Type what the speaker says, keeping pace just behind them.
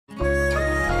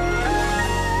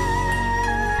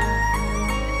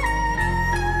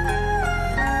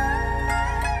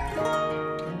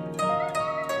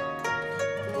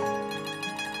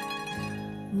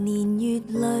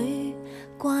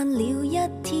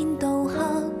天到黑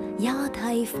也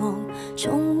提防，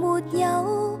從沒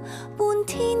有半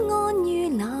天安於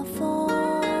那方。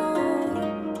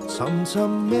尋尋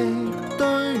覓對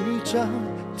象，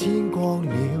天光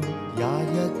了也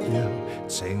一樣，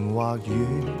情或遠，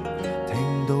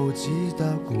聽到只得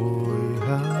回響。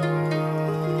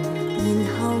然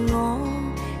後我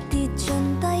跌進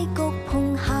低谷，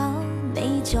碰巧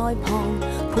你在旁，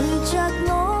陪着我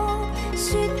說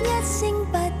一聲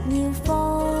不要慌。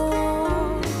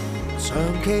長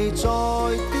期在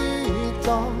跌宕，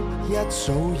一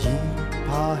早已怕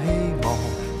希望，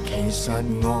其實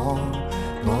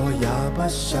我也不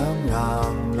想硬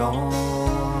朗。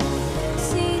是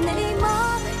你嗎？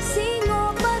使我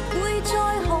不會再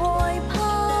害怕。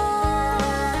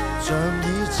像以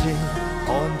前看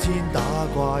天打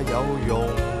卦有用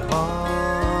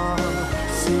嗎？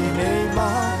是你嗎？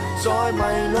在迷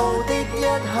路的一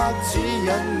刻指引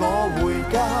我回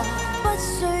家。不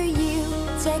需要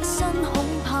隻身，恐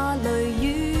怕雷雨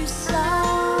灑。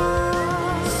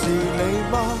是你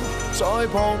嗎？在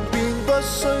旁邊不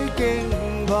需驚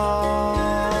怕。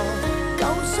舊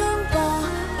傷疤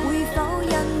會否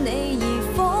因你而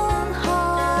放下？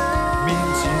面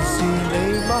前是你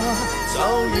嗎？就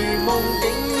如夢境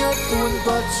一般，不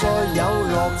再有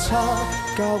落差，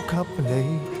交給你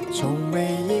從未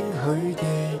應許的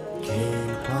期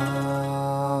盼。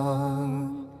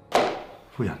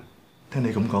夫人，聽你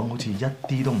咁講，好似一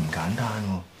啲都唔簡單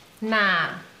喎。嗱，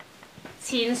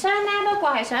錢商咧不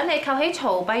過係想你扣起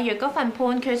曹碧月嗰份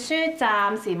判決書，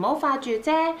暫時唔好發住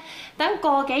啫。等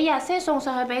過幾日先送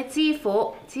上去俾知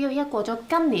府，只要一過咗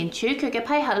今年處決嘅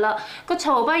批核啦，個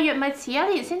曹碧月咪遲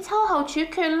一年先秋後處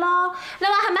決咯。你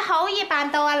話係咪好易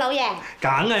辦到啊，老爺？梗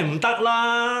係唔得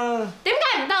啦！點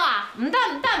解唔得啊？唔得！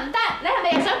你係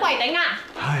咪又想跪頂啊？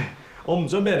唉，我唔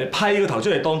想俾人哋批個頭出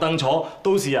嚟當凳坐，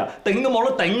到時啊頂都冇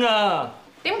得頂啊！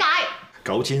點解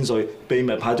？9000歲秘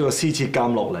密派咗個私設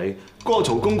監落嚟，嗰個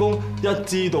曹公公一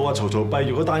知道啊曹碧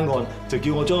月嗰單案，就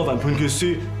叫我將嗰份判決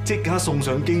書即刻送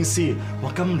上京師，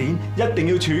話今年一定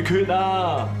要處決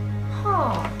啊！嚇！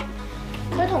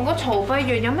佢同個曹碧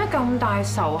月有咩咁大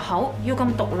仇口，要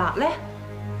咁毒辣咧？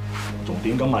仲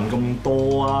點敢問咁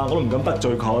多啊？我都唔敢得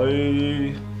罪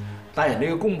佢。大人，你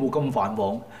嘅公務咁繁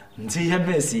忙，唔知因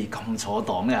咩事咁坐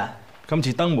檔啊？今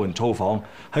次登門造訪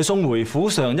係送回府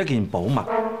上一件寶物。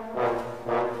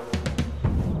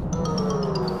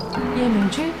夜明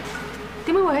珠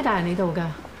點解會喺大人呢度㗎？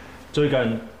最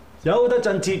近有德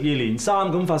鎮接二連三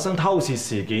咁發生偷竊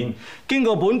事件，經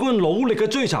過本官努力嘅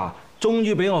追查，終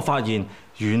於俾我發現，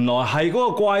原來係嗰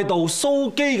個怪盜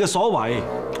蘇基嘅所為。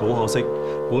好可惜，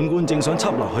本官正想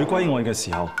緝拿佢歸案嘅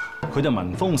時候，佢就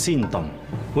聞風先遁。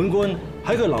本官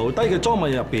喺佢留低嘅贓物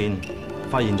入邊，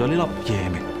發現咗呢粒夜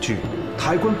明珠。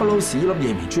太君不嬲視呢粒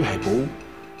夜明珠係寶，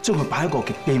將佢擺喺一個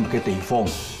極秘密嘅地方。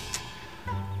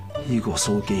呢個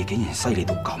蘇記竟然犀利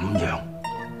到咁樣，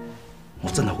我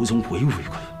真係好想毀回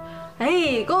佢。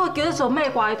嗰個叫得做咩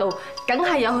怪盜，梗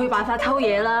係有佢辦法偷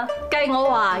嘢啦。計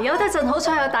我話有得陣，好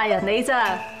彩有大人你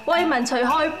咋，為民除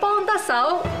害幫得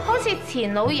手。好似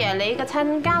錢老爺你嘅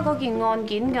親家嗰件案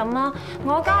件咁啦，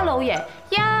我家老爺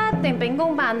一定秉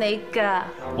公辦理㗎。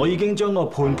我已經將個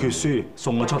判決書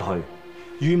送咗出去，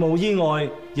如無意外，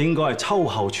應該係秋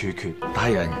後處決。大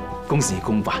人公事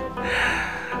公辦，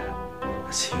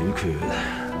處決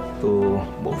都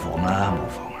無妨啦，無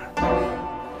妨啦。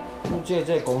咁即係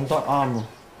真係講得啱喎，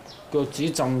腳趾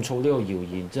浸醋呢個謠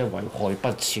言真係為害不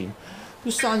淺，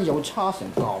啲生意有差成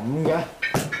咁嘅。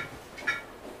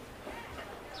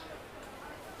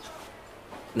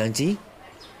娘子，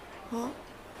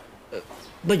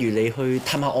不如你去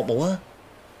探下岳母啊！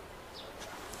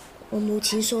我冇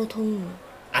錢疏通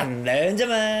喎。銀兩啫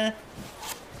嘛，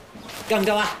夠唔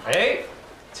夠啊？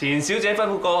錢小姐吩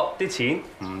咐過，啲錢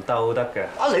唔兜得嘅。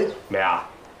你咩啊？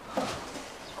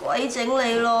鬼整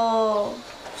你咯！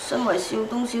身為少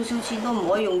東，少少錢都唔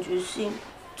可以用住先，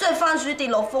真係番薯跌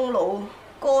落風爐，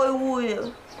該煨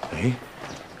啊！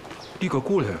呢個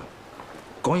姑娘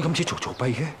講嘢咁似曹操弊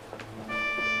嘅。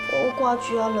我掛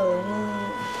住阿娘啊！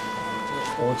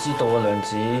我知道啊，娘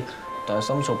子，但係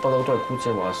心數不嬲都係姑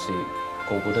姐話事，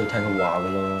個個都要聽佢話噶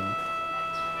啦。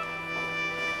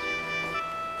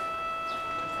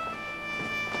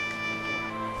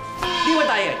呢位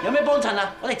大爺有咩幫襯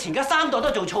啊？我哋錢家3代都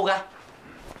係做醋㗎。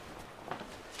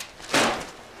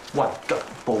屈腳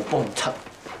暴幫襯。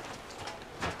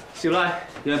少奶，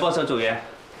要你幫手做嘢。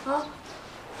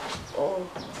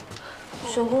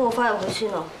上官，我翻入去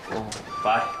先啊。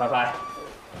快。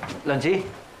娘子，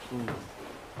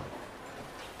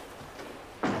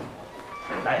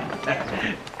嚟。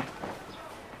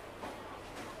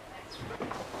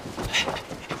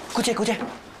姑姐，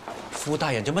傅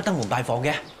大人做乜登門拜訪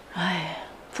嘅？唉，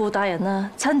傅大人啊，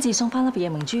親自送翻粒夜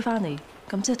明珠翻嚟，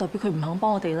咁即係代表佢唔肯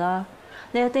幫我哋啦。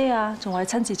你阿爹啊，仲話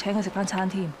親自請佢食翻餐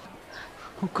添。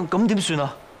咁點算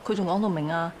啊？佢仲講到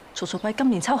明啊，曹操輝今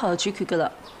年秋後就處決噶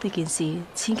啦。呢件事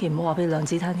千祈唔好話俾娘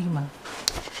子聽添啊！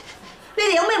你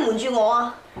哋有咩瞞住我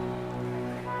啊？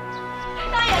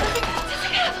大人，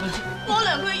我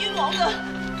娘佢係冤枉噶，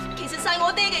其實殺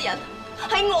我爹嘅人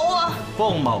係我啊！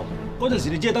荒謬！嗰陣時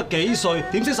你只係得幾歲，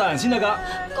點識殺人先得㗎？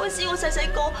嗰時我細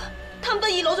細個貪得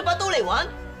意攞咗把刀嚟玩，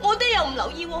我爹又唔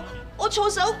留意喎，我錯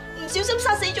手唔小心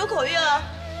殺死咗佢啊！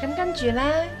咁跟住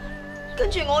咧？跟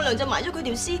住我娘就埋咗佢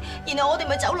條屍，然後我哋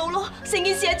咪走佬咯。成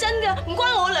件事係真㗎，唔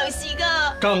關我娘事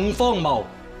㗎。更荒謬！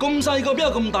咁細個邊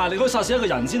有咁大力可以殺死一個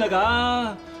人先得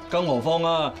㗎？更何況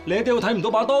啊，你一定會睇唔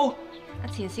到把刀。阿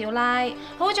錢少奶，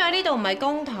好在呢度唔係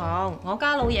公堂，我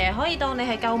家老爺可以當你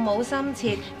係救母心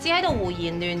切，只喺度胡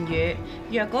言亂語。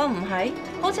若果唔係，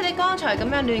好似你剛才咁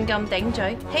樣亂咁頂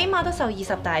嘴，起碼都受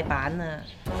20大板啊！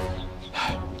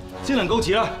先能告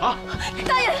辭啦，嚇！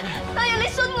大人，大人，你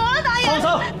信我啦，大人！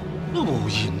放手！都胡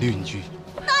言亂語。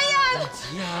大人！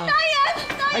大人！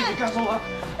大人！睇住間數啊！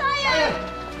大人！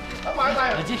得埋大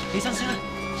人。娘子，起身先啦。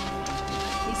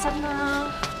起身啦！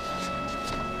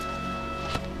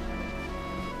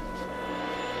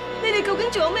你哋究竟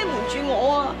仲有咩瞞住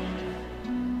我啊？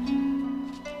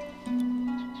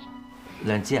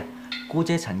娘子啊，姑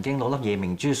姐曾經攞粒夜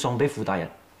明珠送俾傅大人，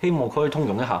希望佢可以通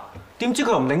融一下。點知佢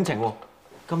又唔領情喎。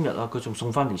今日啊，佢仲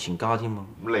送翻嚟錢家添啊！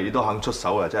你都肯出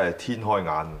手啊，真係天開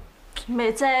眼。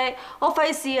咩啫？我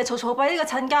費事啊！曹操輝呢個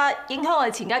親家影響我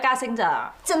哋錢家加升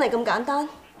咋？真係咁簡單？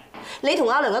你同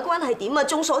阿娘嘅關係點啊？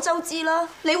眾所周知啦。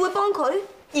你會幫佢，而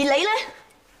你咧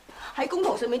喺公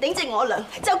堂上面頂正我娘，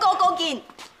就個個見。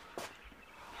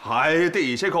係的，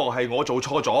而且確係我做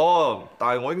錯咗，但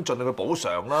係我已經盡力去補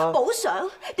償啦。補償？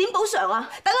點補償啊？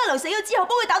等阿娘死咗之後，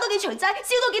幫佢打多幾場齋，燒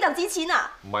多幾沓紙錢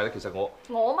啊？唔係咧，其實我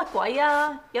乜鬼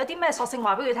啊？有啲咩索性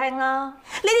話俾佢聽啦！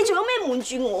你哋仲有咩瞞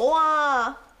住我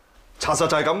啊？查實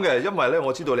就係咁嘅，因為咧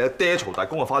我知道你阿爹曹大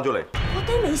公啊翻咗嚟。我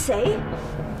爹未死？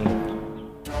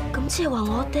咁即係話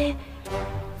我爹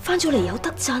翻咗嚟有得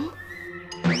震？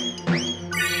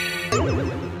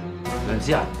娘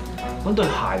子啊！揾對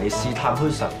鞋嚟試探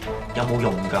虛實有冇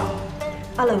用㗎？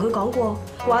阿娘佢講過，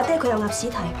話阿爹佢有鴨屎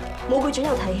蹄，冇佢準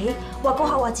有提起，話個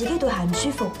客話自己對鞋唔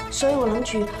舒服，所以我諗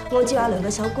住按照阿娘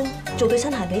嘅手工做對新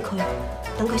鞋俾佢，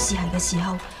等佢試鞋嘅時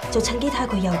候就趁機睇下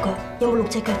佢右腳有冇6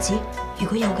隻腳趾，如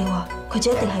果有嘅話，佢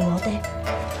就一定係我爹。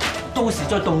到時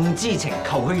再動之情，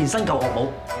求佢現身救岳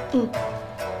母。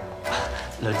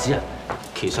娘子啊，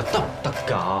其實得唔得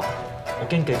㗎？我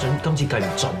驚計準今次計唔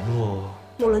準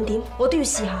喎。無論點，我都要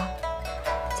試下。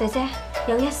姐姐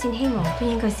有一線希望，都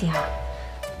應該試下。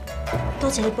多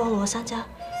謝你幫我，山楂。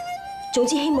總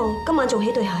之希望今晚做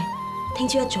起對鞋，聽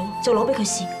朝一早就攞俾佢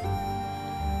試。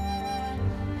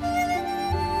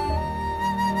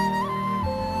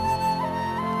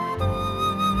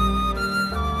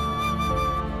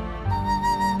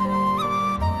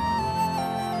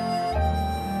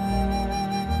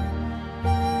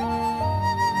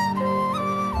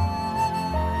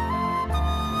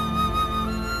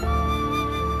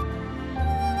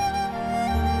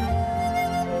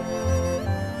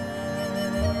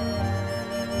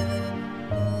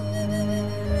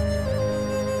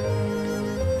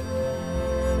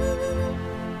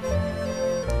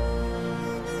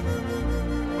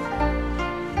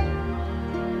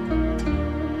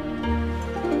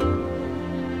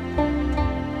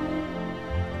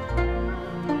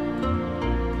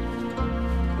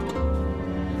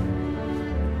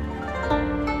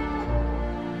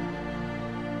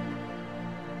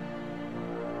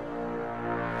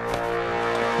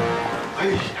哎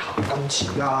呀，咁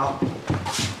遲㗎！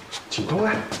錢通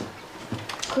咧？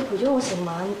佢陪咗我成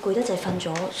晚，攰得滯瞓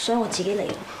咗，所以我自己嚟。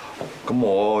咁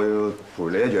我要陪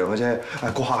你一樣嘅啫。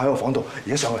個客喺個房度，而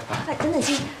家上去。等陣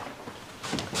先，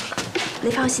你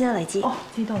翻去先啦，黎姿。哦，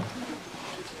知道。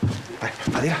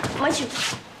係，快啲啦！咪住，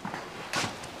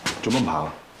做乜唔行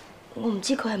啊？我唔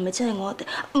知佢係咪真係我爹，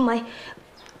唔係，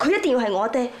佢一定要係我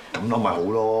爹。咁諗咪好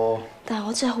咯。但係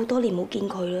我真係好多年冇見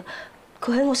佢啦，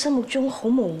佢喺我心目中好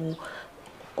模糊，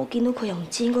我見到佢又唔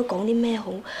知應該講啲咩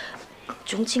好，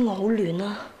總之我好亂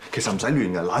啦。其實唔使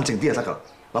亂嘅，冷靜啲就得㗎。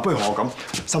嗱，不如學我咁，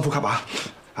深呼吸啊！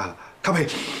啊，吸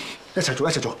氣，一齊做，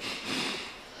一齊做。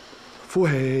呼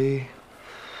氣，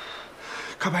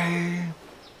吸氣，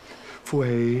呼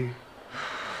氣。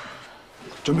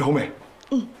準備好未？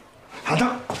行得。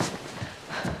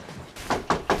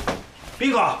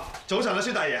邊個？早晨啊，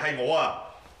孫大爺，係我啊！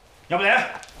入嚟啊！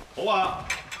好啊！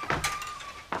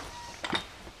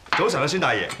早晨啊，孫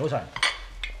大爺。早晨。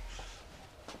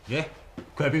咦？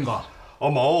佢係邊個啊？我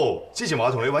冇，之前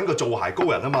話同你揾個做鞋高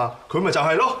人啊嘛，佢咪就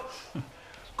係咯。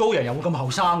高人有冇咁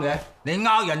後生嘅？你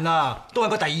呃人啊，都係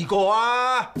個第二個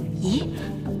啊！咦，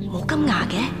冇金牙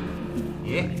嘅？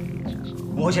咦？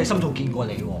我好似喺深造見過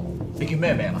你喎，你叫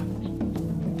咩名啊？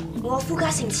我夫家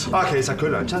姓錢。啊，其實佢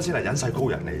娘親先係隱世高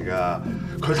人嚟㗎，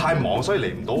佢太忙所以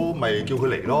嚟唔到，咪叫佢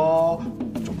嚟咯。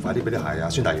仲快啲俾啲鞋啊，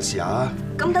孫大爺試下。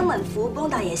咁等文虎幫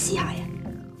大爺試鞋啊！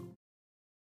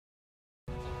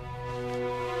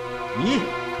咦，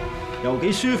又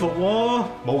幾舒服喎！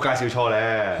冇介紹錯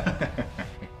咧。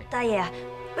大爺啊，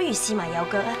不如試埋右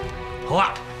腳啊！好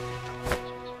啊！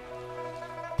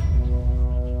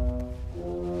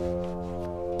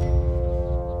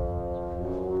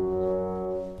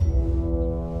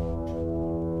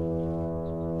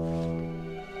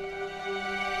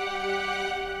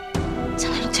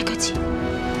真係6隻腳趾。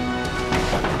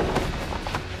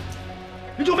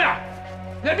你做咩啊？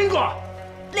你係邊個啊？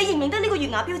你認唔認得呢個月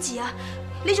牙標誌啊？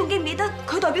你仲記唔記得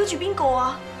佢代表住邊個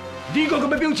啊？呢個咁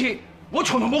嘅標誌，我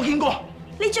從來冇見過。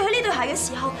你着起呢對鞋嘅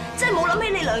時候，真係冇諗起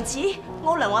你娘子。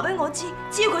我娘話俾我知，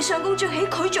只要佢相公着起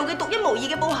佢做嘅獨一無二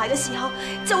嘅布鞋嘅時候，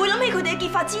就會諗起佢哋嘅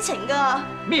結髮之情㗎。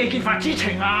咩結髮之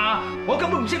情啊？我根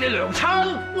本唔識你娘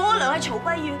親。我娘係曹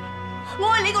碧月，我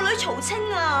係你個女曹青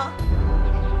啊！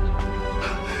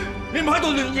你唔好喺度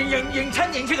亂認親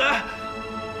認戚啊！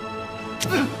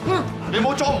你唔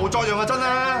好裝模作樣啊！真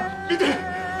啊！呢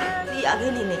20幾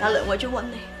年嚟，阿娘為咗揾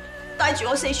你，帶住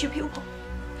我四處漂泊。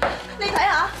你睇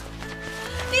下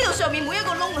呢度上面每一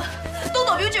個窿啊，都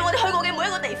代表住我哋去過嘅每一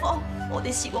個地方。我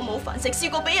哋試過冇飯食，試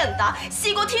過俾人打，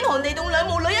試過天寒地凍，兩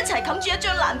母女一齊冚住一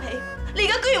張爛被。你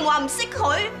而家居然話唔識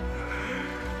佢？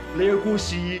你嘅故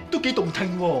事都幾動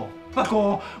聽喎，不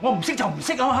過我唔識就唔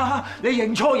識啊嘛！你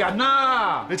認錯人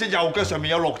啦！你隻右腳上面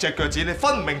有6隻腳趾，你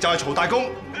分明就係曹大公。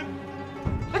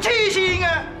你黐線嘅！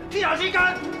天下之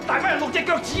間大把人6隻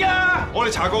腳趾啊！我哋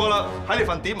查過㗎啦，喺你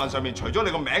份牒文上面，除咗你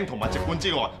個名同埋籍貫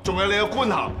之外，仲有你個官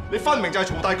銜。你分明就係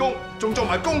曹大公，仲做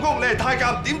埋公公，你係太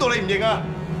監，點到你唔認啊？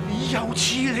你又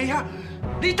似你啊！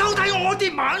你偷睇我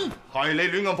啲文，係你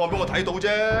亂咁放俾我睇到啫。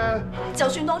就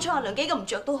算當初阿娘幾咁唔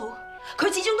着都好，佢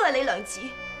始終都係你娘子。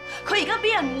佢而家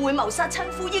俾人誤會謀殺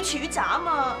親夫，要處斬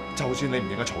啊！就算你唔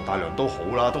認阿曹大娘都好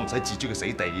啦，都唔使置諸佢死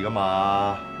地㗎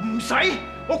嘛。唔使，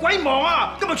我鬼忙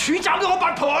啊！今日處斬咗我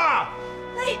八婆啊！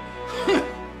你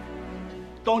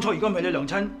當初如果唔係你娘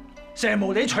親，成日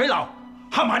無理取鬧，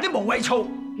行埋啲無謂醋，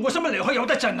我使乜離開有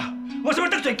德鎮啊？我使乜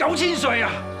得罪9000歲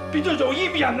啊？變咗做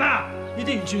閹人啊！呢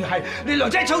啲完全係你娘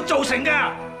仔手造成㗎。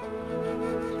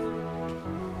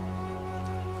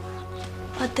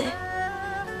阿爹，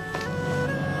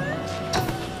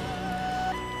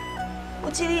我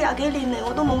知呢20幾年嚟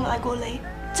我都冇嗌過你，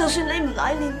就算你唔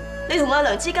乃念你同阿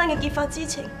娘之間嘅結髮之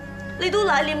情，你都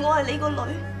乃念我係你個女。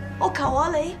我求下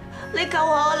你，你救下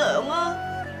阿娘啊！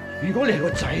如果你係個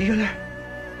仔嘅咧，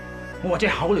我或者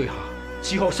考慮下，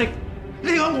只可惜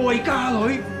你個外嫁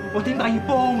女，我點解要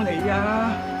幫你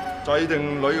啊？仔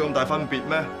定女咁大分別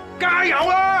咩？加油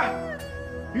啊！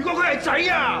如果佢係仔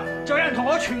啊，就有人同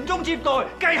我傳宗接代，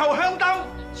繼後香燈。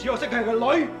只可惜佢係個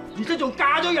女，而家仲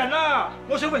嫁咗人啊！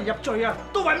我想揾人入罪啊，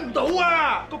都揾唔到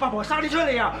啊！個八婆生你出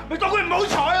嚟啊，咪當佢唔好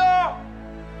彩咯！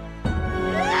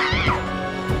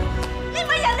你乜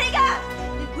人嚟㗎？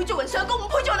你唔配做人相公，唔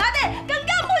配做乸爹，更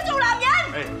加唔配做男人。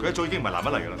佢一早已經唔係男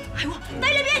人嚟㗎啦。係喎，抵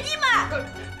你俾人閹啊！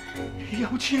有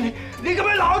似你咁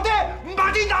樣鬧爹，唔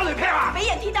怕天打雷劈啊！俾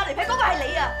人天打雷劈嗰個係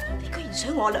你啊！你居然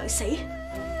想我娘死？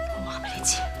我話俾你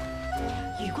知，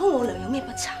如果我娘有咩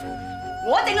不測，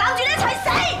我一定攬住你一齊死！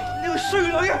你個衰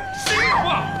女啊！死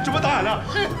啊！做乜打人啊？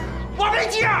話俾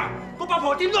你知啊！個八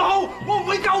婆點都好，我唔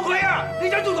會救佢啊！你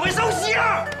就做同佢收屍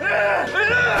啦！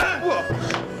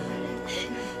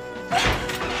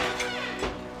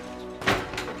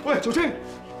喂，曹青，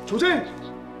曹青，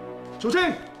曹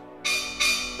青！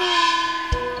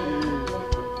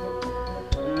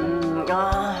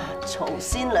曹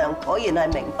仙娘果然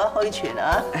係名不虛傳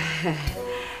啊！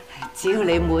只要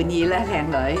你滿意咧，靚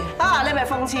女。啊，你咪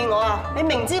諷刺我啊！你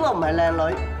明知我唔係靚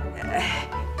女，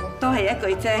都係一句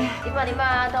啫。點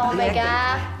啊？到我未㗎？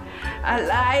啊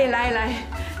嚟，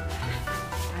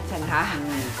等陣嚇。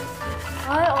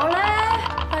我咧，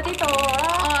快啲到我啦！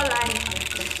哦嚟，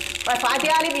喂，快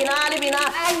啲啊！呢邊啊，呢邊啊！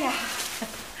哎呀，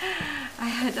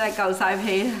真係夠晒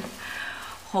皮啦，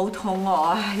好肚餓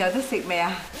啊！有得食未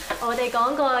啊？我哋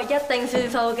講過一定算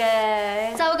數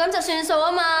嘅，就咁就算數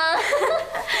啊嘛！係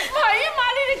啊嘛，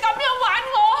你哋咁樣玩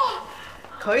我，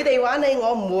佢哋玩你，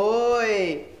我唔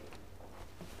會。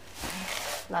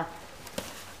嗱，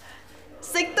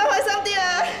食得開心啲啊！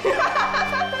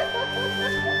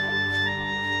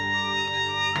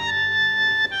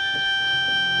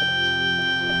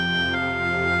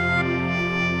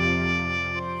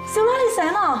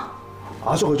醒啦！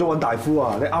阿叔去咗揾大夫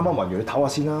啊！你啱啱暈完，你唞下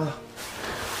先啦。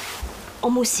我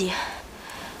冇事。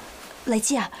荔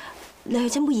枝啊，你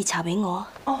去斟杯熱茶俾我。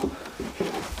哦。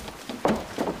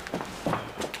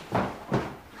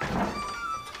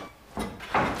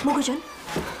冇佢準。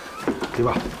點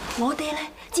啊？我爹咧，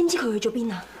知唔知佢去咗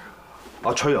邊啊？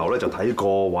阿吹牛咧就睇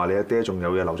過，話你阿爹仲有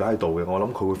嘢留咗喺度嘅，我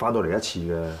諗佢會翻到嚟一次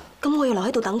嘅。咁我要留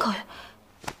喺度等佢，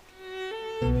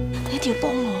你一定要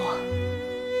幫我啊！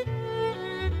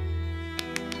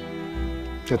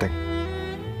一定。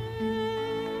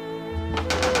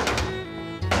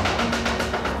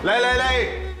嚟！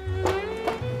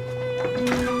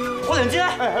我良知咧，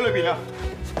喺裏邊啊！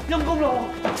陰公咯，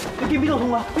你見邊度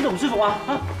痛啊？邊度唔舒服啊？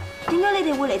嚇！點解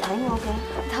你哋會嚟睇我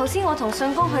嘅？頭先我同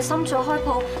信公去深圳開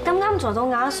鋪，咁啱撞到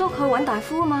亞叔去揾大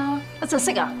夫啊嘛。阿就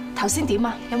識啊！頭先點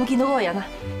啊？有冇見到嗰個人啊？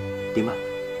點啊？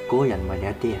嗰個人唔係你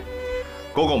阿爹啊？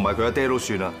嗰個唔係佢阿爹都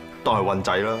算啦，當係混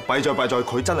仔啦。弊在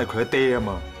佢真係佢阿爹啊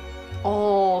嘛。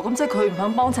哦，咁即係佢唔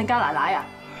肯幫親家奶奶啊？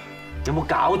有冇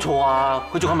搞錯啊？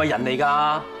佢仲係咪人嚟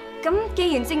㗎？咁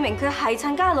既然證明佢係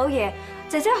親家老爺，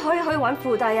姐姐可以去揾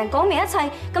傅大人講明一切，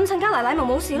咁親家奶奶咪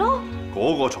冇事咯。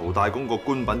嗰個曹大公個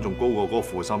官品仲高過嗰個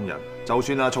負心人，就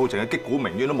算阿曹晴嘅擊鼓鳴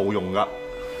冤都冇用㗎。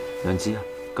良知啊，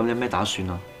咁你有咩打算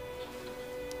啊？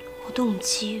我都唔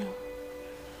知啊。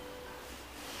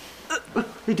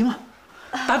你點啊？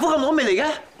大夫咁攞未嚟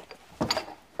嘅？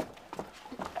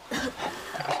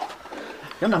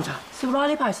飲啖茶。少奶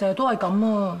呢排成日都係咁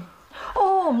啊！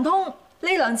哦，唔通你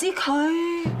良知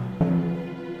佢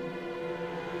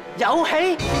有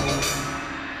氣？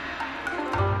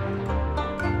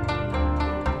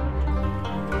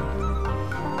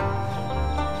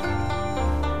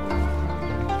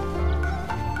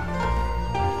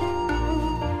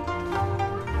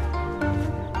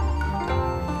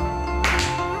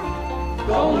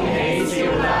恭喜少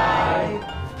奶！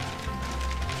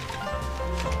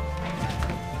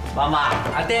嫲嫲、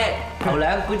阿爹、頭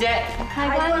兩姑姐、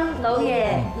太君、老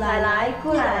爺、奶奶、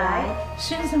姑奶奶，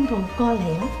孫新抱過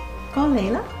嚟啦，過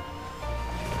嚟啦！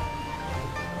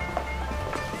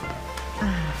啊，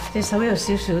隻手有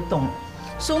少少凍。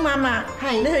蘇媽媽，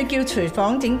你去叫廚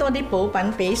房整多啲補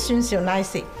品俾孫少奶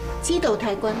食。知道，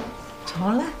太君。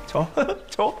坐啦，坐。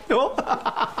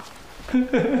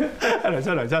娘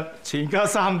親，全家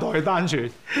3代單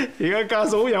傳，而家家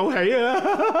嫂有喜啊！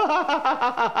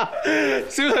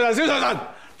小財神，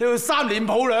你要3年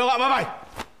抱2啊？唔係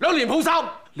，2年抱3，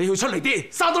你要出嚟啲，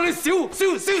生多啲小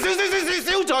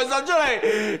財神出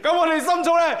嚟，咁我哋深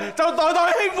造咧就代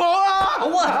代興旺啦！好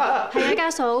啊，係啊，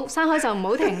家嫂，生開就唔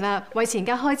好停啦，為全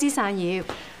家開枝散葉。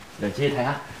娘子你睇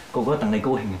下，個個都戥你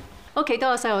高興啊！屋企多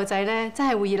個細路仔咧，真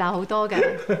係會熱鬧好多㗎。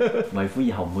為夫以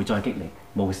後唔會再激你，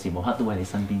無時無刻都喺你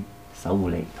身邊守護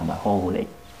你同埋呵護你。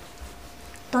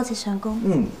多謝相公。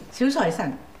小財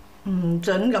神唔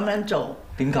準咁樣做。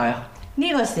點解啊？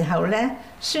呢個時候咧，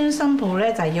孫新抱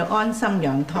咧就要安心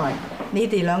養胎，你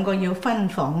哋2個要分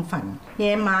房瞓，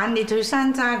夜晚你去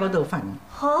山楂嗰度瞓。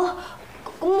吓？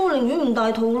咁我寧願唔大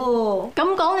肚咯。咁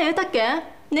講你都得嘅，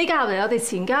你嫁入嚟我哋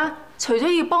錢家，除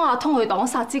咗要幫阿通去擋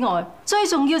煞之外，最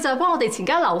重要就係幫我哋錢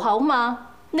家留後啊嘛！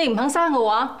你唔肯生嘅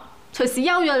話，隨時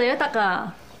休咗你都得㗎。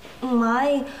唔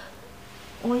係，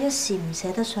我一時唔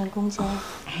捨得相公啫。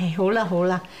好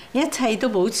啦，一切都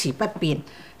保持不變。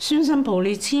孫新抱，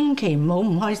你千祈唔好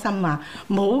唔開心啊，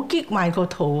唔好激壞個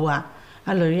肚啊！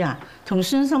阿女啊，同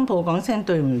孫新抱講聲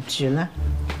對唔住啦。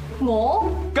我？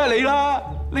梗係你啦！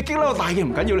你激嬲個大嘅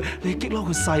唔緊要，你激嬲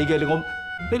個細嘅，你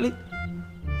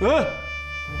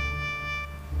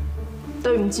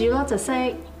對唔住咯，就識。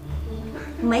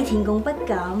米田共不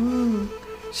敢。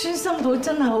孫新抱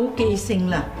真係好記性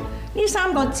啦！呢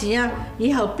3個字啊，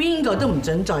以後邊個都唔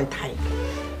準再提。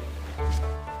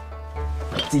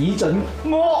只準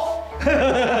我。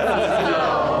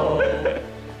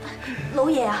老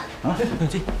爺啊。娘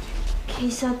子。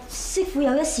其實媳婦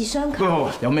有一事相求。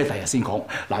有咩第日先講。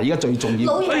嗱，而家最重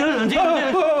要。老爺。娘子。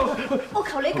我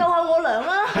求你救下我娘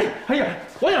啦。係啊，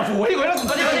揾人扶起佢啦，唔使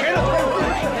你自己啦。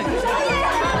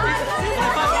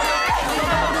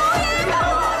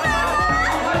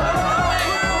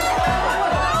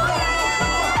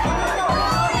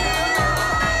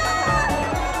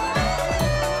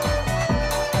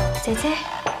姐姐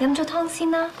飲咗湯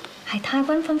先啦，係太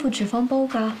君吩咐廚房煲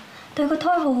㗎，對個胎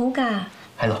好好㗎。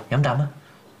係咯，飲啖啊！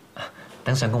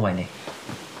等相公餵你。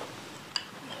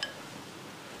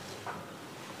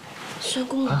相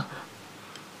公啊，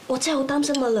我真係好擔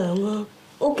心阿娘啊！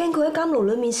我驚佢喺監牢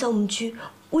裡面受唔住，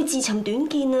會自尋短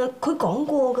見啊！佢講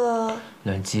過㗎。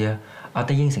良知啊，阿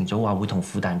爹應承咗話會同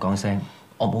傅大人講聲，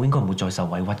岳母應該唔會再受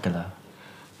委屈㗎啦。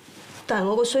但係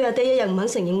我個衰阿爹一日唔肯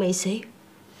承認未死，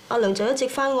阿娘就一直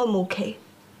翻案無期。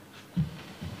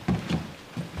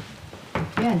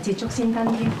有人接觸先燈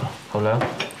添。後娘，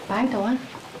擺喺度啊！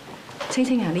青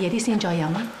青啊，你夜啲先再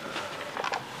飲啊！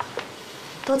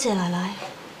多謝奶奶。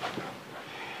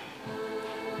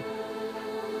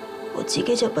我自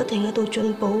己就不停喺度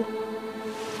進步，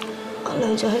阿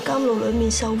娘就喺監牢裏面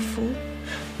受苦。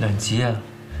娘子啊，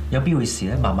有必要時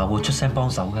咧，嫲嫲會出聲幫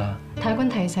手㗎。太君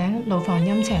提醒，牢房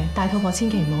陰邪，大肚婆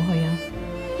千祈唔好去啊！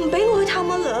唔俾我去探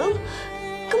阿娘，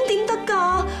咁點得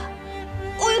㗎？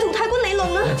我要同太君理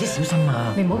論啊！娘子小心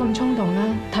啊！你唔好咁衝動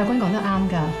啦，太君講得啱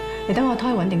㗎。你等我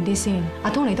胎穩定啲先，阿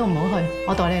通你都唔好去，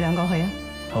我代你兩個去啊！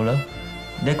後娘，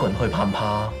你一個人去怕唔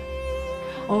怕？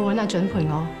我會揾阿準陪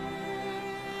我。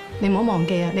你唔好忘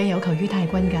記啊，你有求於太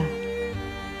君㗎。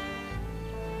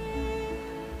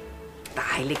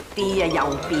大力啲啊，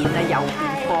右邊啊，右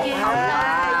邊膊頭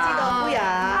啊！知道夫人。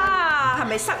啊，係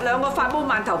咪塞2個發毛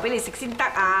饅頭俾你食先得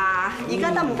啊？而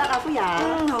家得唔得啊，夫人？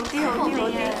好啲，好啲，好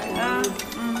啲。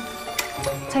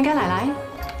親家奶奶。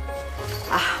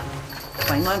啊，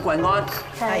跪安，跪安。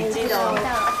係知道。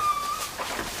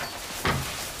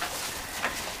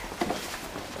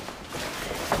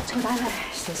坐低啦，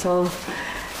嫂嫂。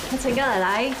親家奶奶。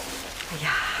哎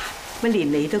呀，乜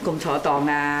連你都咁妥當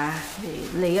啊？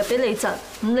嚟啊俾你窒，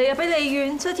唔嚟啊俾你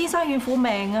怨，真係天生怨婦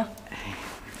命啊！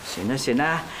算啦算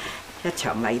啦，一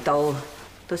場嚟到，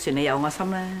都算你有我心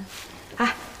啦。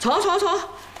啊，坐坐坐。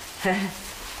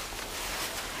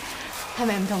係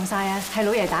咪唔同晒啊？係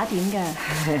老爺打點㗎。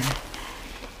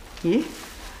咦？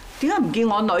點解唔見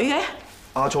我女嘅？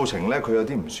阿素晴咧，佢有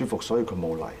啲唔舒服，所以佢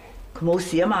冇嚟。佢冇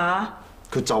事啊嘛？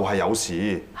佢就係有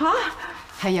事。嚇？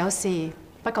係有事，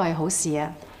不過係好事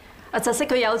啊！阿侄識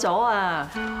佢有咗啊！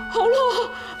好咯，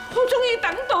我終於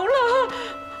等到啦！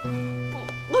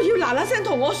我要嗱嗱聲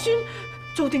同我孫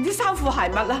做定啲衫褲鞋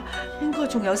襪啦，應該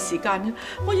仲有時間嘅，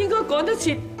我應該趕得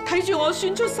切睇住我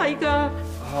孫出世㗎。啊，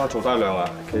曹大娘啊，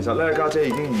其實咧家姐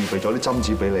已經預備咗啲針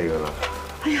紙俾你㗎啦。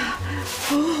哎呀，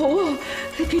好好啊！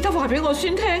你記得話俾我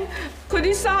孫聽，佢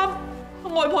啲衫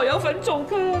外婆有份做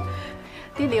㗎，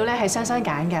啲料咧係雙雙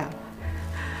揀㗎，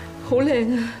好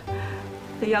靚啊！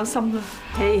你有心啦，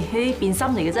嘿，變心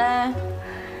嚟嘅啫。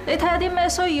你睇下啲咩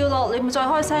需要落，你咪再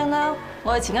開聲啦。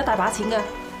我哋錢家大把錢㗎。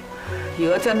如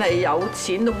果真係有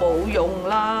錢都冇用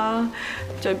啦，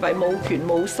最弊冇權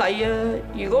冇勢啊！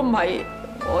如果唔係，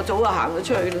我早就行咗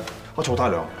出去啦。阿曹大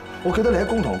娘，我記得你喺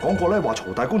公堂講過咧，話曹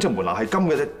大公隻門牙係金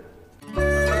嘅啫。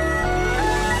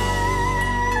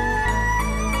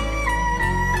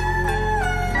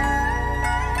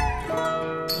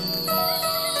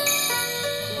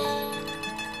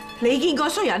你見過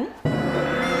衰人？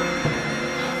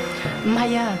唔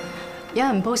係啊，有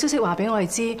人報消息話俾我哋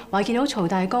知，話見到曹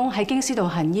大公喺京師度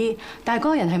行醫，但係嗰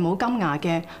個人係冇金牙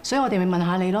嘅，所以我哋咪問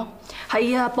下你咯。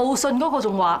係啊，報信嗰個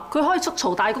仲話佢可以捉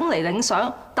曹大公嚟領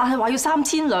賞，但係話要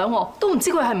3000兩喎，都唔知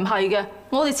佢係唔係嘅。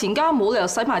我哋錢家冇理由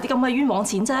使埋啲咁嘅冤枉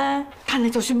錢啫。但係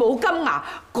就算冇金牙，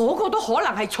嗰個都可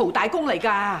能係曹大公嚟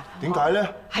㗎。點解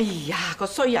咧？哎呀，個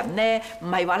衰人咧，唔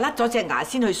係話甩咗隻牙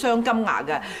先去鑲金牙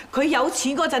㗎。佢有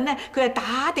錢嗰陣咧，佢係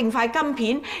打定塊金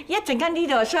片，一陣間呢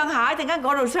度鑲下，一陣間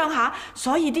嗰度鑲下，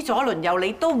所以啲左鄰右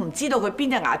里都唔知道佢邊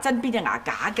隻牙真邊隻牙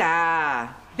假㗎。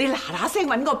你嗱嗱聲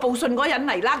揾個報信嗰人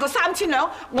嚟啦，個3000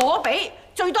兩我俾，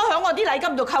最多響我啲禮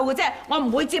金度扣嘅啫，我唔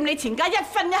會佔你錢家1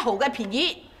分1毫嘅便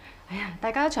宜。哎呀，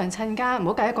大家一場親家，唔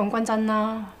好計得咁均真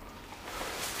啦。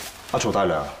阿曹大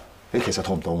娘，你其實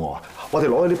肚唔肚餓啊？我哋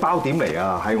攞咗啲包點嚟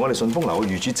啊，係我哋順豐樓嘅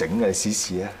御廚整嘅，你試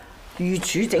試啊！御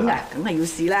廚整啊，梗係要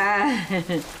試啦。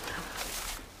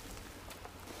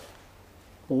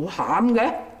好鹹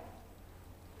嘅，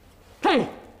嘿，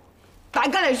大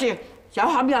家嚟試，有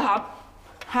鹹有鹹，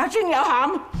下先有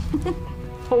鹹，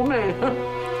好味。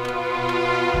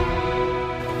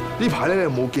呢排咧，你有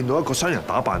冇見到一個商人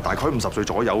打扮，大概50歲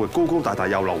左右嘅，高高大大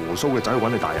又留鬍鬚嘅仔去揾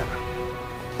你大人啊？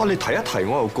啊！你提一提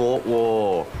我又覺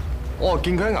喎，我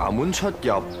見佢喺衙門出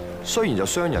入，雖然就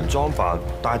商人裝扮，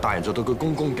但係大人就對佢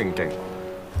恭恭敬敬。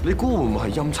你估會唔會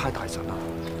係陰差大神啊？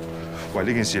喂，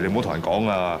呢件事你唔好同人講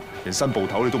啊，連新部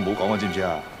頭你都唔好講啊，知唔知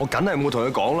啊？我梗係冇同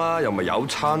佢講啦，又唔係有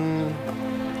親。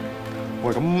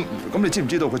喂，咁你知唔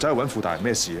知道佢走去揾傅大人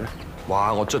咩事咧？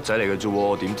哇！我卒仔嚟嘅啫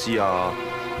喎，點知啊？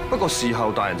不過事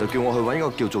後大人就叫我去揾一個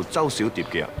叫做周小蝶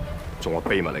嘅人，仲話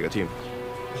秘密嚟嘅添，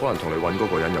可能同你揾嗰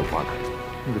個人有關係。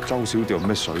呢個周小蝶有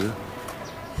咩水咧？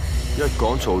一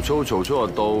講曹操就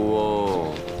到喎。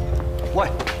喂，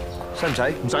使唔使？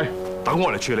唔使，等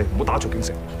我嚟處理，唔好打草驚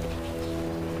蛇。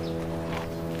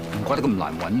唔怪得咁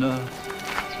難揾啦，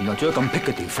原來仲有咁僻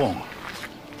嘅地方。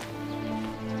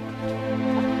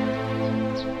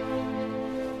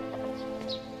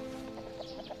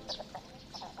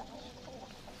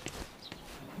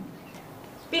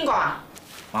邊個啊？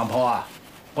孟婆啊，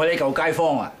我哋舊街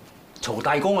坊啊，曹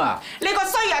大公啊。你個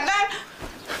衰人咧！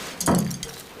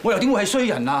我又點會係衰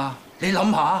人啊？你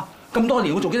諗下，咁多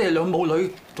年我做咗你哋兩母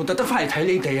女，仲特登翻嚟睇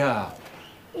你哋啊！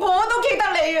我都記得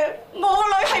你啊！我個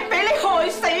女係俾你害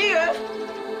死嘅。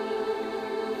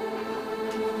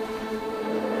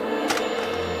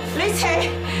你扯，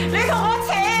你同我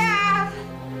扯啊！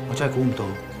我真係估唔到，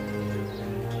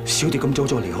小蝶咁早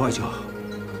就離開咗。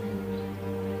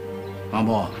孟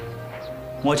婆，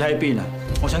我仔喺邊啊？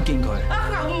我想見佢。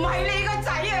啊，唔係你個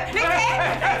仔啊！你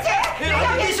扯，你有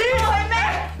嘢輸佢咩？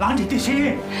冷靜啲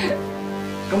先。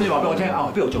咁你話俾我聽，阿華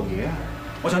邊度做嘢啊？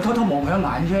我想偷偷望佢一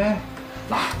眼啫。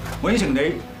嗱，我應承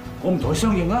你，我唔同佢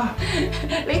相認啦。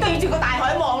你對住個大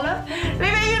海望啦，你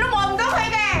永遠都望唔到佢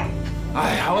嘅。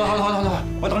唉，好啦，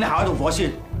我等你下一道火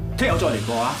先，聽日我再嚟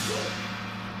過啊。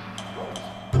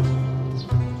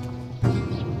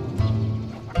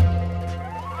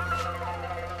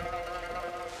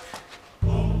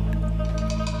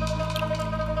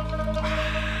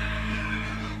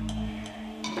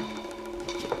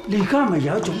你而家咪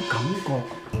有一種感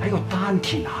覺喺個丹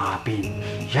田下邊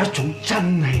有一種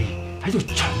真氣喺度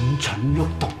蠢蠢喐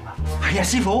動啊！係啊，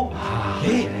師傅。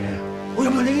咦，我飲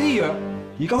咗你呢啲藥，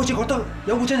而家好似覺得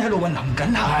有股真喺度運行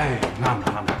緊啊！係，啱。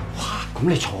哇，咁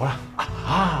你坐啦。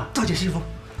啊，多謝師傅。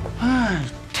唉，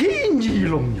天意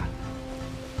弄人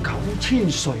，9000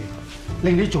歲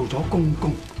令你做咗公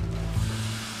公，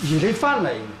而你翻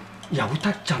嚟有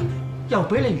得震，又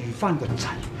俾你遇翻個仔。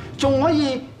仲可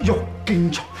以玉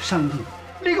鏡重生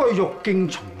添，呢個玉鏡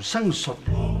重生術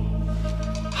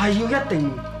係要一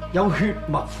定有血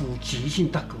脈父子先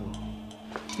得㗎喎。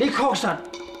你確實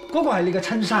嗰個係你嘅親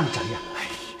生仔啊？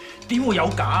點會有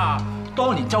假啊？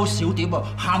當年周小蝶啊，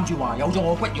喊住話有咗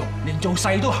我骨肉，連做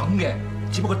細都肯嘅。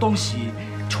只不過當時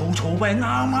曹弊啱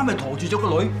啱咪陀住咗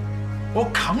個女，我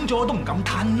啃咗都唔敢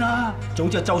吞啦。早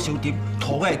知係周小蝶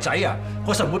陀嘅係仔啊，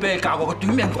我實唔會俾你嫁過個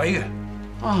短命鬼嘅。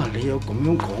啊！你有咁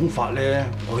樣講法咧，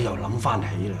我又諗翻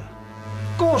起啦。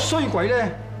嗰個衰鬼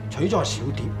咧娶咗小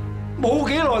蝶，冇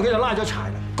幾耐佢就拉咗柴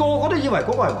啦，個個都以為嗰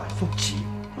個係懷福子。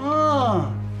啊！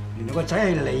原來個仔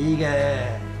係你嘅。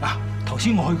嗱，頭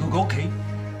先我去佢個屋企，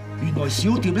原來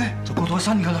小蝶咧就過咗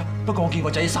身㗎啦。不過我見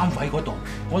個仔喺三廢嗰度，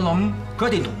我諗佢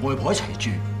一定同外婆一齊住。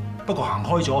不過行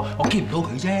開咗，我見唔到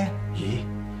佢啫。咦？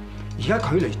而家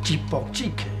距離接駁之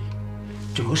期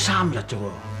仲有3日啫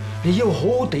喎，你要好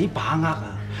好地把握啊！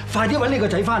快啲揾你個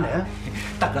仔翻嚟啊！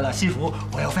得㗎啦，師傅，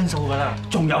我有分數㗎啦。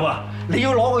仲有啊，你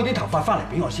要攞佢啲頭髮翻嚟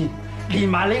俾我先，連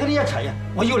埋你嗰啲一齊啊！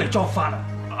我要嚟作法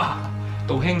啊！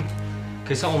道兄，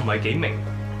其實我唔係幾明，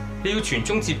你要傳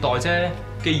宗接代啫。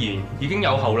既然已經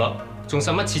有後啦，仲使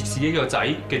乜切自己個仔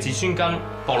嘅子孫根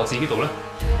駁落自己度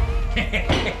咧？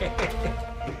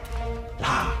嗱，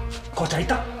個仔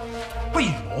得，不如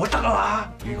我得啊嘛！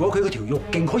如果佢嗰條玉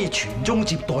徑可以傳宗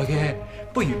接代嘅，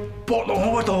不如駁落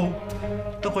我嗰度，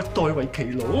等我代為其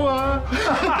老啊！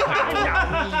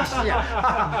有意思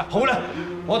啊！好啦，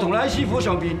我同你喺師傅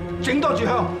上邊整多炷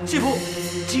香，師傅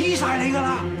指晒你㗎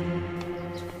啦！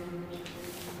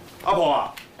阿婆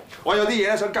啊，我有啲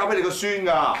嘢想交俾你個孫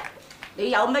㗎。你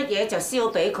有乜嘢就燒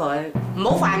俾佢，唔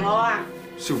好煩我啊！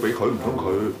燒俾佢唔通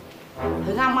佢？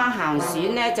佢啱啱行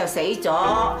船咧就死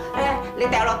咗，你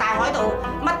掉落大海度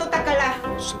乜都得㗎啦！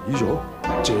死咗？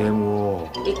正喎！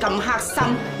你咁黑心，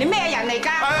你咩人嚟㗎？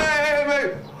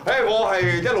我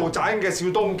係一路賺嘅小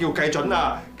東，叫計準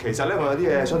啊！其實咧，我有啲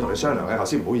嘢想同你商量嘅，頭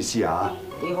先唔好意思啊！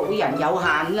你好人有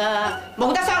限啦，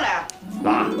冇得商量。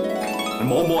嗱，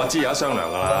冇話知有得商量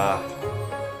㗎啦。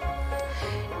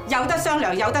有得商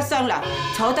量，有得商量，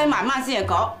坐低慢慢先嚟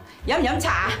講。飲唔飲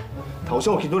茶？頭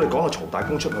先我見到你趕個曹大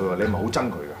公出去喎，你係咪好憎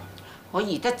佢㗎？我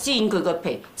而家煎佢個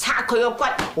皮，拆佢個骨。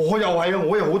我又係啊，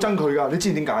我又好憎佢㗎。你知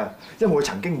唔知點解啊？因為佢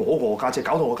曾經摸過我家姐，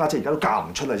搞到我家姐而家都嫁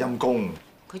唔出啦，陰公。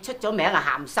佢出咗名係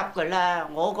鹹濕㗎啦，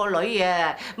我個女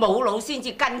啊冇腦先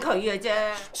至跟佢嘅啫。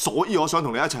所以我想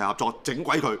同你一齊合作整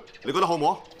鬼佢，你覺得好唔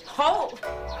好？好，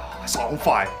爽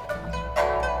快。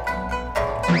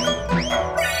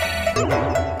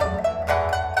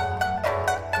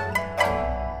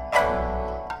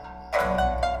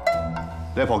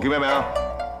你阿婆叫咩名啊？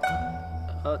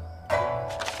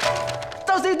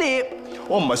周小蝶。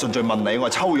我唔係順序問你，我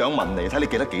係抽樣問你，睇你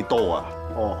記得幾多啊？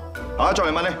哦。再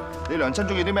嚟問你，你娘親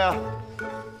中意啲咩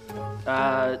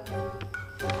啊？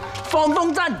放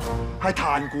風箏。係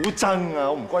彈古箏啊！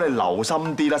我唔該你留心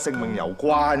啲啦，性命攸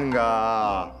關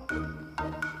㗎。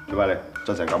點解你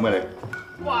做成咁嘅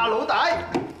你？哇，老大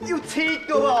要切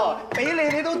噶喎，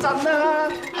俾你都震啦！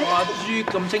哇，豬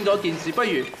咁清楚件事，不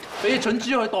如俾蠢豬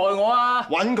去代我啊！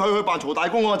揾佢去扮曹大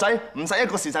公個仔，唔使一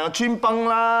個時辰就穿崩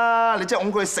啦！你真係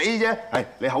㧬佢死啫！係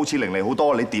你口齒伶俐好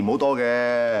多，你掂好多嘅。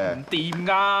唔掂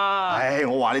㗎！唉，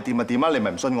我話你掂就掂啊，你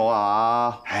咪唔信我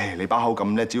啊！唉，你把口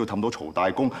咁叻，只要氹到曹大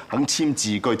公肯簽字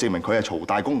據證明佢係曹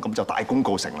大公，咁就大功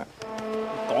告成啦。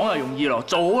講就容易咯，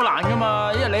做好難㗎嘛，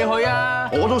一係你去啊！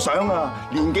我都想啊，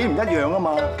年紀唔一樣啊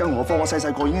嘛，更何況我細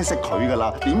細個已經識佢㗎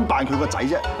啦，點扮佢個仔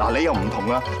啫？嗱，你又唔同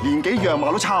啦，年紀樣貌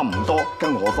都差唔多，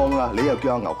更何況啊，你又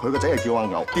叫阿牛，佢個仔又叫阿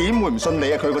牛，點會唔信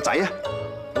你啊？佢個仔啊！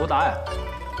老大啊，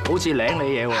好似領你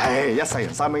嘢喎！唉，一世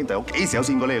人三兄弟，我幾時有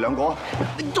見過你哋兩個啊？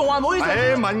你仲話唔好意思？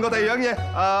唉，問過第二樣嘢，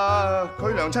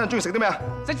佢娘親係中意食啲咩啊？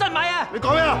食新米啊！你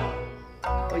講咩啊？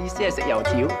我意思係食油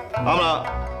條。啱啦，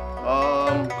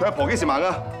佢阿婆幾時盲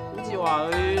啊？好似話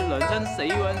佢娘親死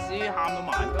嗰陣時喊到盲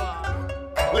㗎嘛。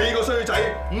你個衰仔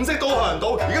唔識賭學人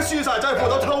賭，而家輸晒走去鋪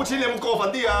頭偷錢，你有冇過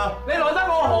分啲啊？你來得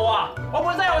我豪啊！我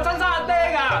本身有親生阿爹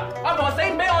㗎，阿婆死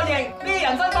唔俾我認，呢啲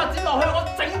人生發展落去，我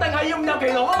整定係要誤入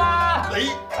歧途啊嘛！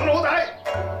你老大，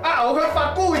阿牛佢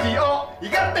發孤兒惡，而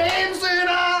家點算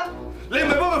啊？你唔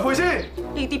係幫佢賠先？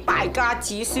呢啲敗家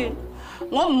子孫，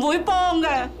我唔會幫嘅。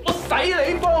我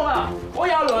使你幫啊！我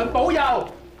有良保佑，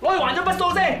攞去還咗筆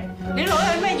數先。你攞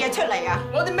咗咩嘢出嚟啊？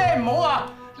攞啲咩唔好啊？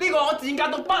呢個我賤格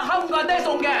到不堪個阿爹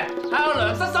送嘅，係我良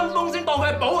失心風先當佢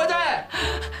係寶嘅啫。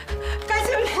介紹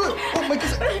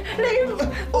你唔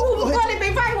該你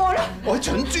俾翻我啦。我係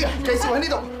蠢豬啊！介紹喺呢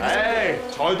度。唉，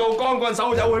財到光棍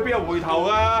手走，去邊有回頭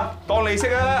啊？當利息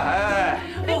啊！唉，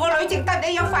我個女淨得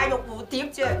你一塊玉蝴蝶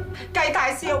啫，計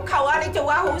大少求下你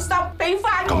做下好心，俾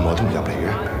翻我。咁耐都唔入嚟嘅，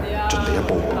盡你一步。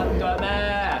得㗎咩？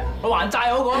我還債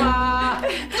好過嘛。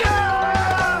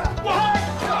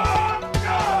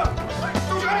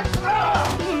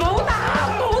唔好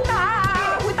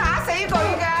打，會打死佢㗎！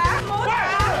唔好打！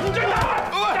唔准打！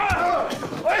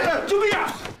喂，做咩啊？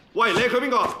喂，你係佢邊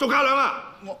個？做家娘啊？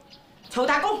曹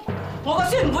大公，我個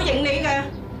孫唔會認你嘅。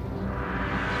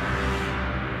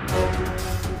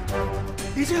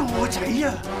你真係我個仔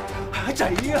啊！仔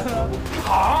啊！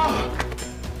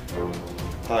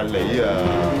嚇！係你啊！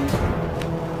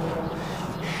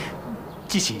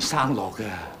之前生落嘅。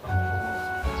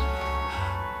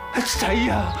仔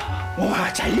啊！我話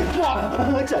仔啊！哇！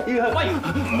仔啊！喂，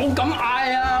唔好咁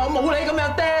嗌啊！我冇你咁有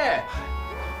爹。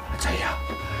仔啊，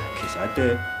其實阿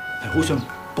爹係好想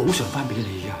補償翻俾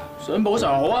你㗎。想補償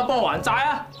好啊，幫我還債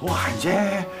啊！好閒啫。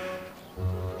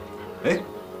誒，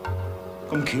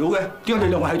咁巧嘅，點解你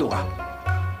兩個喺度啊？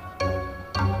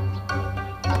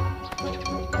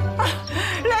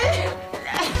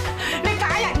你假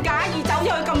仁假義走咗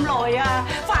去咁耐啊！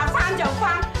話翻就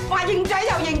翻，話認仔就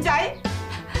認仔。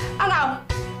阿牛，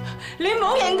你唔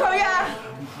好認佢啊！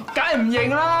梗係唔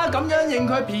認啦，咁樣認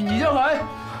佢便宜咗佢，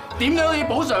點都要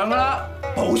補償㗎啦。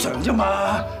補償啫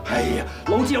嘛，係啊，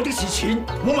老子有啲是錢，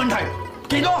冇問題，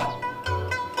幾多？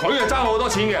佢係爭好多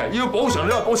錢嘅，要補償呢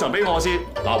個補償俾我先。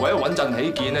嗱，為咗穩陣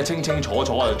起見咧，清清楚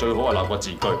楚啊，最好係立個字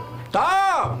據。得，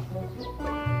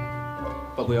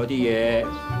不過有啲嘢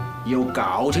要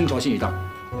搞清楚先至得。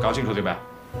搞清楚啲咩啊？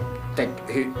滴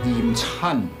血驗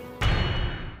親。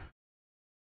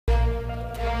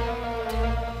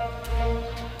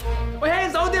喂，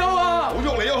輕手啲好喎！好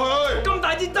喐嚟喐去。咁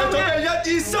大支針嘅。準備1、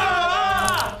2、3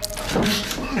啊！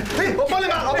我幫你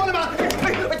抹，我幫你抹。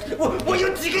我要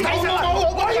自己睇實啦！我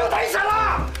要睇實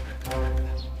啦！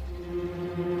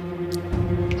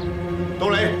到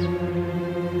你。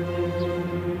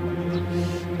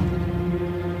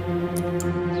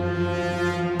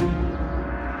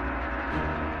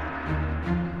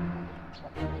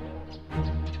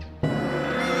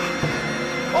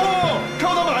哦，溝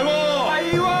得埋喎。係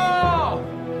喎。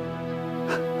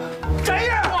仔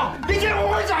啊！哇，你隻我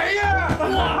個仔啊！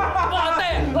哇，爹，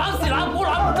攬時攬股攬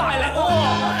咁大力喎！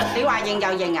你話認就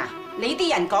認啊！你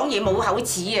啲人講嘢冇口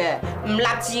齒啊，唔立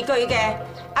字據嘅。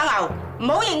阿牛，唔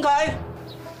好認佢。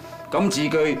咁字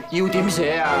據要點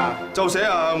寫啊？就寫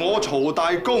我曹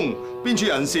大公邊處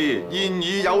人士現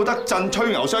已有德鎮吹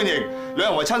牛相認，兩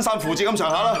人為親生父子咁上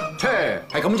下啦。切，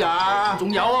係咁咋？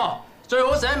仲有啊，最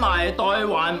好寫埋代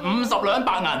還50兩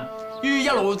白銀，於一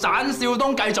路斬少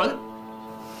東計準。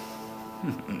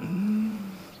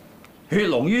血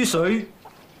濃於水，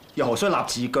又何須立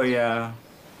字據啊？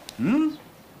嗯？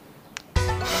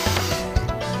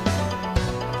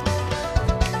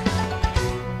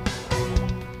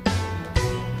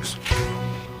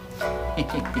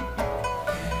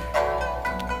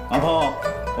阿婆，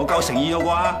我夠誠意啦啩？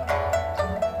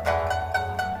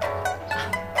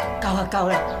夠啦夠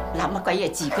啦，立乜鬼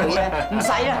嘢字據啊？唔使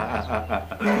啦。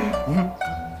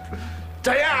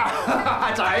仔啊，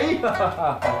阿仔。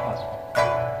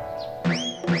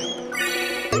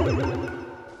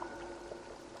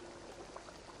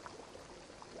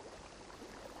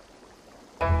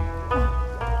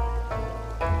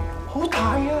好大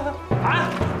啊！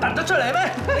突咗出嚟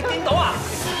咩？你見到啊？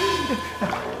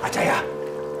阿仔啊，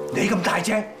你咁大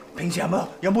隻，平時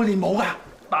有冇練武㗎？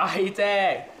大隻，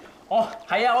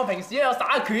係啊！我平時都有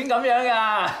打拳咁樣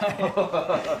㗎。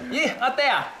咦，阿爹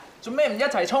啊，做咩唔一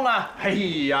齊衝啊？哎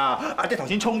呀，阿爹頭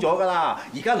先衝咗㗎啦，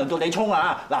而家輪到你衝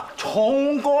啊！嗱，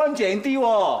衝乾淨啲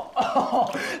喎。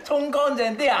衝乾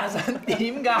淨啲啊？想點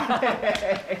㗎？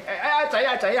阿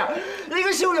仔啊，你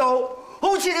個笑容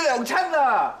好似你娘親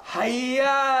啊！係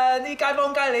啊，啲街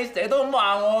坊街里成日都咁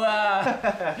話我㗎。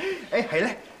誒係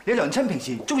咧，你娘親平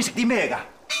時中意食啲咩㗎？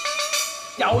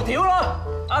油條咯，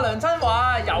阿娘親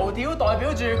話油條代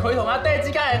表住佢同阿爹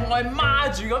之間係愛孖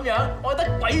住咁樣，愛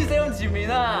得鬼死咁前面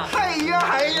啊！係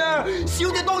啊，小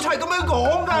姐當初係咁樣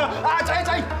講㗎。阿仔，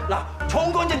嗱，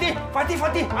衝乾淨啲，快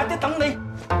啲，阿爹等你。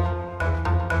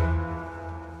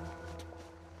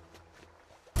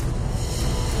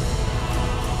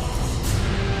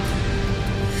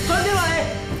想點啊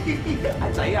你？阿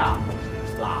仔啊，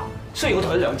嗱，雖然我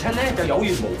同佢娘親咧就有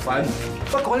緣無分，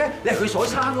不過咧你係佢所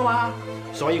生㗎嘛。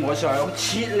所以我想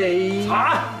切你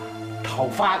頭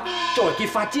髮作為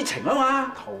結髮之情啊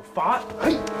嘛。頭髮？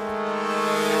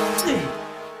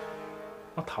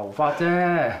我頭髮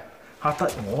啫，嚇得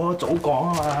我早講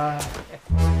啊嘛。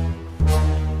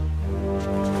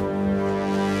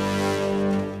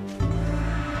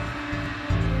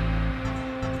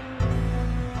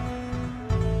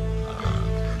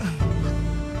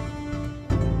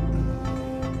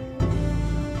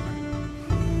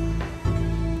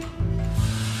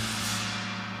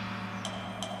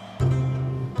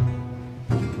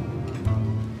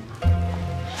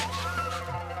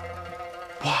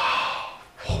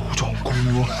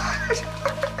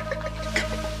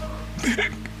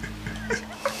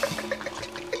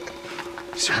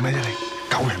笑咩啫你？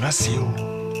救人啦笑！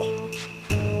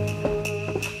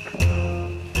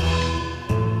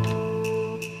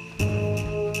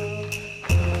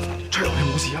翠龍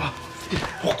你冇事啊嘛？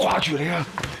我掛住你啊！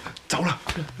走啦！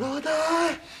老大，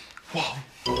哇！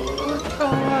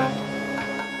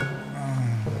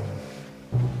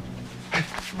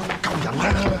救人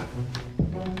啦！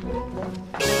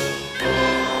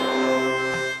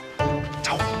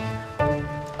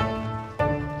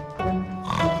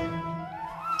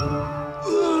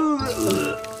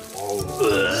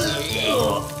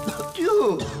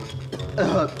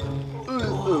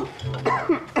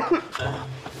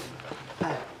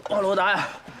哇，老大啊，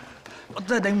我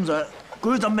真係頂唔順，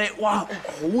嗰陣味，哇，好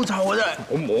臭啊真係！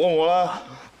我摸我啦，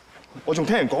我仲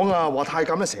聽人講啊，話太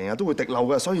監咧成日都會滴漏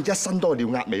嘅，所以一身都係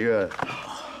尿壓味嘅。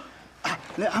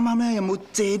你啱啱咧有冇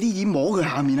借啲嘢摸佢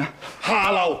下面啊？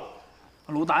下流！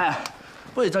老大啊，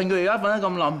不如趁佢而家瞓得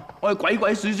咁冧，我哋鬼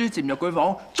鬼祟祟潛入佢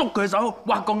房，捉佢手，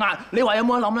挖個額，你話有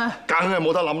冇得諗咧？梗係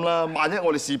冇得諗啦！萬一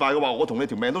我哋事敗嘅話，我同你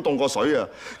條命都凍過水啊！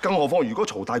更何況如果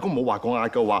曹大公冇挖過額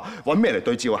嘅話，揾咩嚟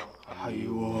對照啊？係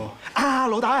喎。啊，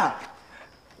老大啊，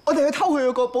我哋去偷佢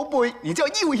個寶貝，然之後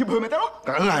要挾佢咪得咯？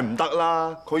梗係唔得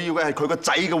啦！佢要嘅係佢個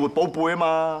仔嘅活寶貝啊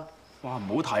嘛！哇，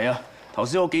唔好提啊！頭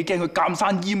先我幾驚佢監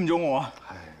生閹咗我啊！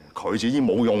佢自己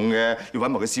冇用嘅，要揾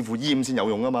埋佢師傅閹先有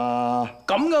用啊嘛！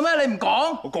咁嘅咩？你唔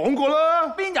講？我講過啦。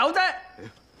邊有啫？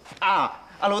啊，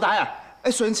阿老大啊，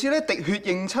誒上次咧滴血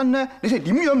認親咧，你哋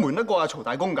點樣瞞得過阿曹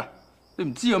大公㗎？你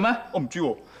唔知嘅咩？我唔知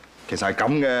喎。其實係咁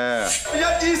嘅。1、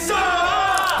2、3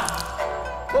啊！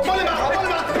我幫你抹，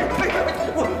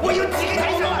我要自己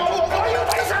睇神，我要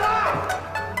睇神啊！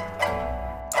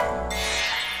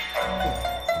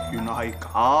原來係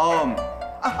咁。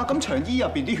咁長衣入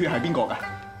邊啲血係邊個㗎？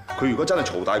佢如果真係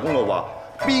曹大公嘅話，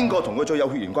邊個同佢最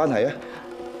有血緣關係啊？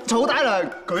曹大娘，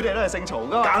佢哋都係姓曹㗎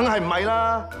嘛。梗係唔係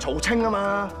啦，曹清啊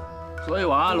嘛。所以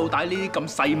話老大呢啲咁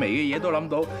細微嘅嘢都諗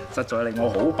到，實在令我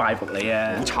好拜服你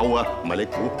啊！好臭啊，唔係你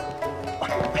估。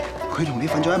佢同你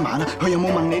瞓咗一晚啦，佢有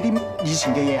冇問你啲以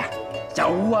前嘅嘢啊？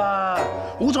有啊，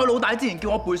好彩老大之前叫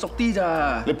我背熟啲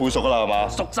咋。你背熟㗎啦係嘛？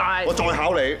熟晒。我再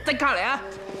考你。即刻嚟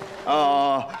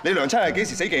啊！你娘親係幾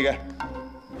時死忌嘅？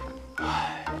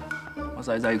唉，我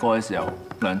細個嘅時候，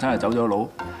娘親係走咗佬，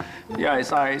一係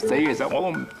晒死嘅時候我都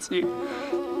唔知。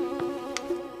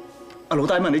阿老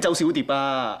大問你周小蝶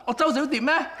啊？我周小蝶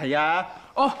咩？係啊。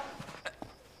哦，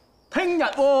聽日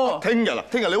喎。聽日啊？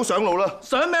聽日你好上路啦。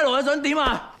上咩路啊？想點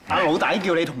啊？阿老大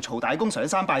叫你同曹大公上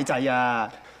山拜祭啊！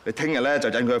你聽日咧就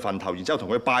引佢去墳頭，然之後同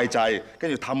佢拜祭，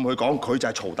跟住氹佢講佢就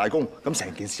係曹大公，咁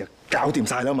成件事就搞掂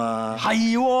晒啦嘛。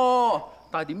係喎，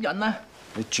但係點引咧？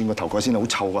你轉個頭蓋先好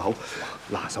臭個口。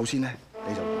嗱，首先咧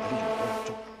你就買啲藥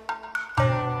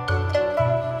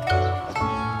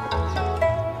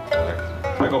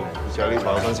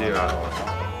想知㗎。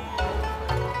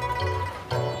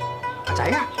阿仔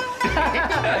啊！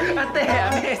阿爹啊，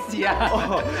咩事啊？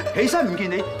起身唔見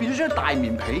你，變咗張大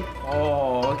棉被。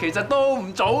哦，其實都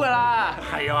唔早㗎啦。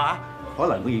係啊嘛？可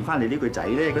能佢認翻你呢個仔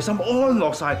咧，佢心安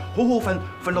樂晒，好好瞓，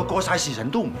瞓到過晒時辰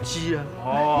都唔知啊！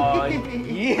哦，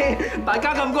咦，大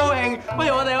家咁高興，不如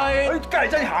我哋去梗係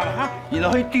真行下，然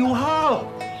後去釣蝦。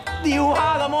釣蝦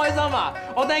咁開心啊！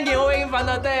我聽見好興奮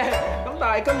啊，爹。咁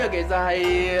但係今日其實係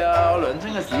我娘親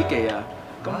嘅死忌啊，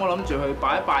咁我諗住去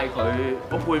拜一拜佢，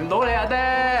我陪唔到你啊，爹。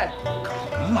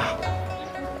咁啊？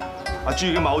阿朱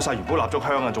已經買好晒元寶蠟燭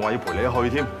香啊，仲話要陪你去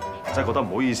添，真係覺得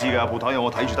唔好意思㗎，鋪頭有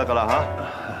我睇住得㗎啦嚇。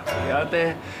係啊，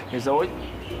爹，其實我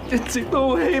一直都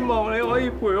好希望你可以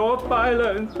陪我拜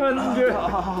娘親嘅。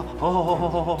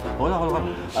好啦。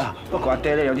啊，不過阿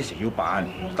爹咧有啲事要辦，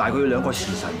帶佢去2個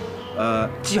時辰。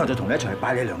之後就同你一齊去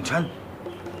拜你娘親。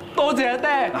多謝阿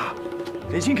爹。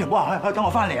你千祈唔好話，等我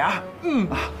翻嚟啊。嗯。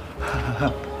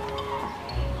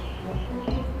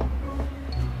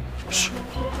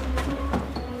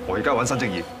我而家揾新職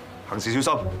業，行事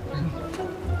小心。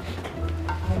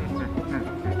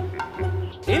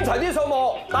點齊啲數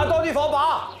目，帶多啲火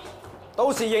把。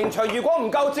到時刑場如果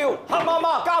唔夠照，黑媽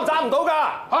媽監斬唔到㗎。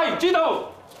係，知道。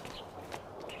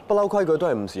不嬲規矩都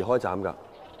係午時開斬㗎。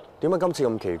點解今次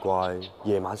咁奇怪，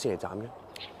夜晚先嚟斬嘅？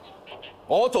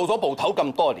我做咗部頭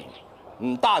咁多年，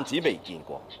唔單止未見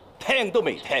過，聽都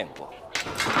未聽過。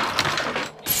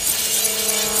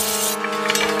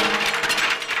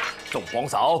仲幫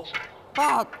手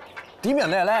啊？點人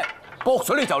你係叻，駁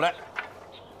水你就叻，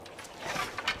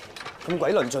咁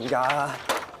鬼論盡㗎！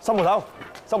新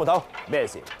門頭，咩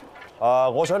事？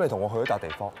我想你同我去一笪地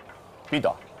方。邊度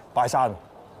啊？拜山。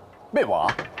咩話？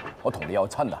我同你有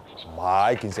親啊？唔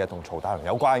係，件事係同曹大良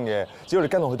有關嘅。只要你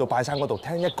跟我去到拜山嗰度，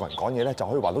聽一個人講嘢咧，就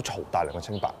可以話到曹大良嘅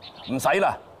清白。唔使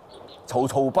啦，曹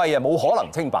弊啊，冇可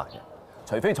能清白嘅，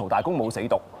除非曹大公冇死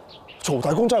到。曹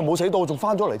大公真係冇死到，仲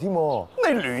翻咗嚟添。你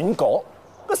亂講，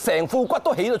個成副骨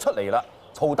都起咗出嚟啦。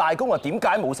曹大公啊，點解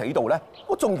冇死到咧？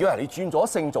我仲以為你轉咗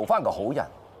性，做翻個好人，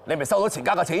你咪收到錢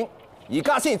家嘅錢，而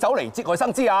家先走嚟節外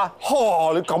生枝啊！哈！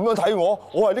你咁樣睇我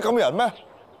係啲咁嘅人咩？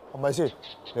係咪先？你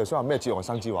又想話咩節外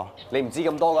生枝話？你唔知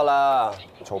咁多㗎啦！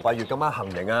曹碧月今晚行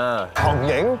刑啊！行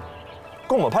刑？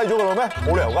公民批咗㗎啦咩？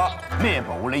冇理由㗎。咩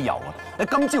冇理由啊？你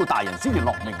今朝大人先至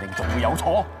落命令，仲會有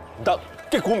錯？唔得，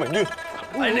擊鼓鳴冤。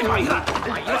你咪啦，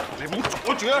你唔好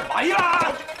阻住啊！咪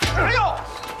啦！哎呦，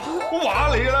我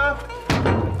話你㗎啦！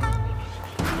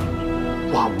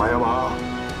哇，唔係啊嘛，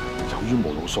有冤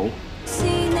無路訴。是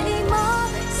你嗎？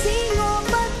使我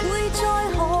不會再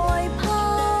害怕。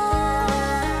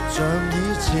像以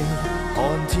前看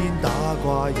天打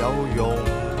卦有用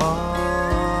嗎？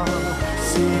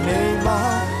是你嗎？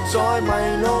在迷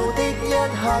路的一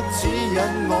刻指引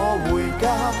我回家。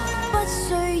不需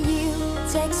要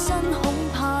隻身，恐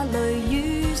怕雷雨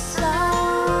灑。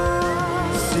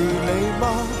是你嗎？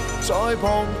在旁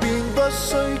邊不需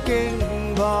驚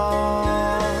怕。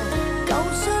舊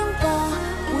傷疤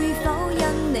會否因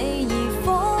你而放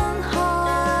下？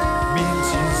面前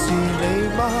是你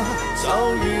嗎？就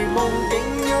如夢境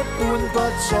一般，不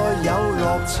再有落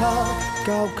差。交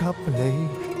給你，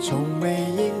從未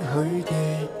應許的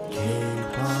期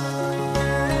盼。